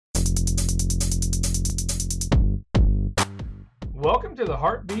Welcome to the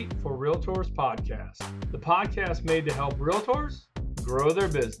Heartbeat for Realtors podcast, the podcast made to help realtors grow their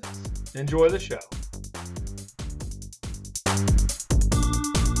business. Enjoy the show.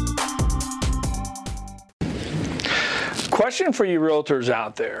 Question for you realtors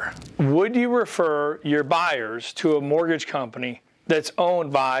out there. Would you refer your buyers to a mortgage company that's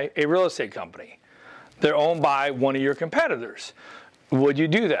owned by a real estate company? They're owned by one of your competitors. Would you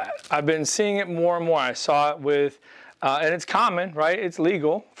do that? I've been seeing it more and more. I saw it with, and it's common, right? It's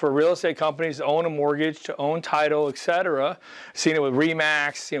legal for real estate companies to own a mortgage, to own title, etc. Seeing it with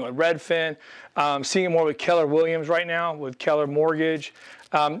Remax, seeing it with Redfin, seeing it more with Keller Williams right now, with Keller Mortgage.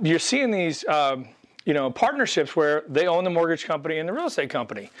 You're seeing these partnerships where they own the mortgage company and the real estate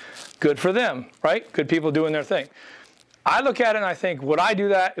company. Good for them, right? Good people doing their thing. I look at it and I think, would I do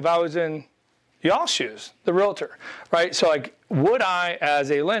that if I was in y'all's shoes, the realtor, right? So like, would I,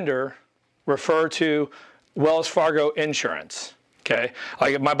 as a lender, refer to Wells Fargo Insurance, okay?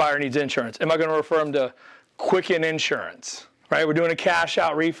 Like if my buyer needs insurance, am I gonna refer them to Quicken Insurance, right? We're doing a cash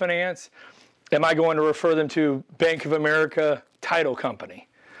out refinance. Am I going to refer them to Bank of America Title Company?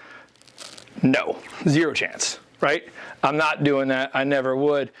 No, zero chance, right? I'm not doing that, I never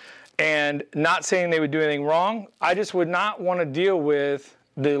would. And not saying they would do anything wrong, I just would not wanna deal with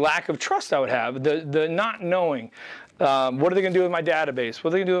the lack of trust I would have, the not knowing. What are they going to do with my database? What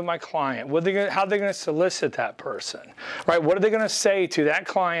are they going to do with my client? How are they going to solicit that person? Right? What are they going to say to that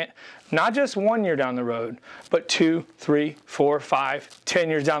client, not just 1 year down the road, but 2, 3, 4, 5, 10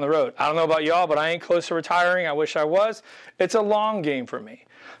 years down the road? I don't know about y'all, but I ain't close to retiring. I wish I was. It's a long game for me.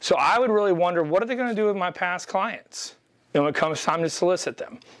 So I would really wonder, what are they going to do with my past clients when it comes time to solicit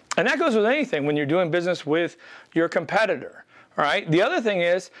them? And that goes with anything when you're doing business with your competitor. All right. The other thing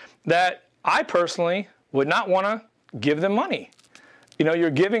is that I personally would not want to give them money. You know, you're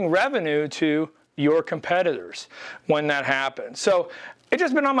giving revenue to your competitors when that happens. So it's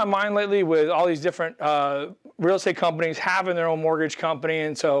just been on my mind lately with all these different real estate companies having their own mortgage company.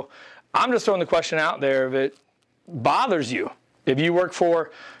 And so I'm just throwing the question out there if it bothers you. If you work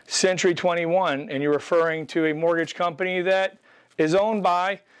for Century 21 and you're referring to a mortgage company that is owned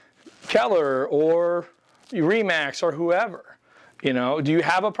by Keller or Remax or whoever. You know, do you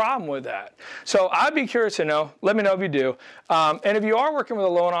have a problem with that? So I'd be curious to know. Let me know if you do. And if you are working with a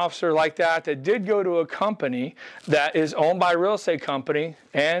loan officer like that did go to a company that is owned by a real estate company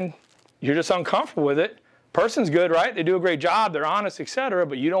and you're just uncomfortable with it, person's good, right? They do a great job, they're honest, etc.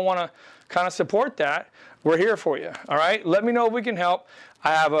 But you don't want to kind of support that. We're here for you, all right? Let me know if we can help.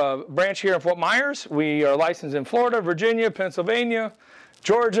 I have a branch here in Fort Myers. We are licensed in Florida, Virginia, Pennsylvania,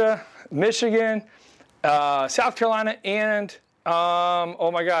 Georgia, Michigan, South Carolina, and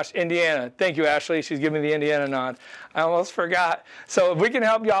Indiana. Thank you, Ashley. She's giving me the Indiana nod. I almost forgot. So if we can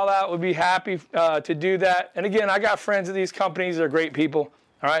help y'all out, we'd be happy to do that. And again, I got friends at these companies. They're great people.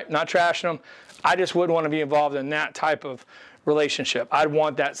 All right, not trashing them. I just wouldn't want to be involved in that type of relationship. I'd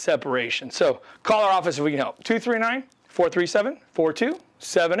want that separation. So call our office if we can help.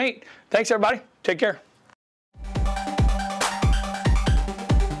 239-437-4278. Thanks, everybody. Take care.